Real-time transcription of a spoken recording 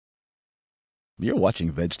You're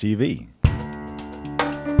watching VegTV.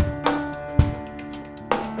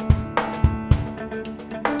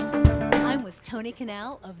 I'm with Tony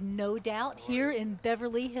Kanal of No Doubt here in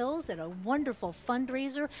Beverly Hills at a wonderful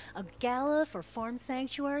fundraiser, a gala for Farm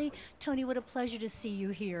Sanctuary. Tony, what a pleasure to see you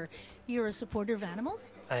here. You're a supporter of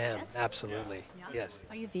animals? I am, Yes? absolutely. Yeah. Yes.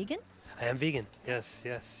 Are you vegan? I am vegan. Yes.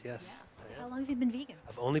 I How am. long have you been vegan?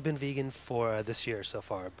 I've only been vegan for this year so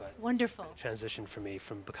far, but Wonderful. transition for me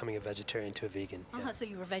from becoming a vegetarian to a vegan. Yeah. So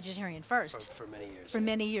you were vegetarian first? For many years. For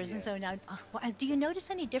many years, Yeah. and so now, do you notice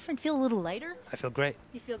any different? Feel a little lighter? I feel great.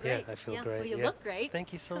 You feel great? Yeah, I feel Yeah. great. Well, you yeah. look great.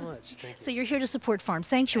 Thank you so much. Thank you. So you're here to support Farm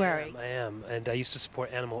Sanctuary. I am. And I used to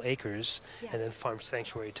support Animal Acres, and then Yes. Farm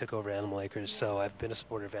Sanctuary took over Animal Acres, so I've been a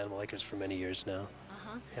supporter of Animal Acres for many years now.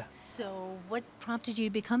 Yeah. So what prompted you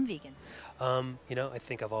to become vegan? I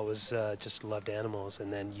think I've always just loved animals,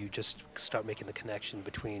 and then you just start making the connection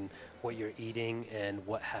between what you're eating and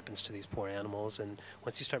what happens to these poor animals. And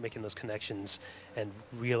once you start making those connections and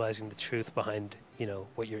realizing the truth behind,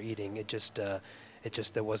 what you're eating, it just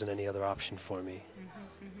there wasn't any other option for me.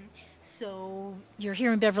 So you're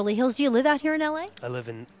here in Beverly Hills. Do you live out here in LA? I live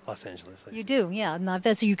in Los Angeles. You do, yeah.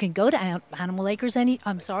 So you can go to Animal Acres.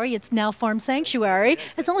 It's now Farm Sanctuary.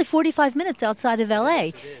 It's only 45 minutes outside of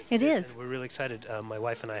LA. It is. And we're really excited. My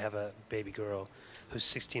wife and I have a baby girl who's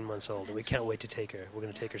 16 months old, and we can't wait to take her. We're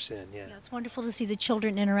going to take her soon, yeah. Yeah, it's wonderful to see the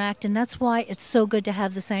children interact, and that's why it's so good to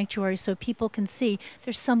have the sanctuary so people can see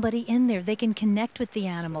there's somebody in there. They can connect with the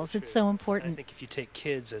animals. It's so I important. think if you take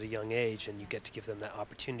kids at a young age and you get to give them that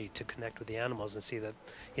opportunity to connect with the animals and see that,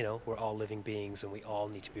 we're all living beings and we all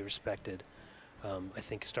need to be respected, I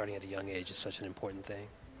think starting at a young age is such an important thing.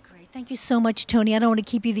 Great. Thank you so much, Tony. I don't want to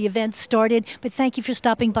keep you the event started, but thank you for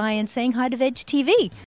stopping by and saying hi to VegTV.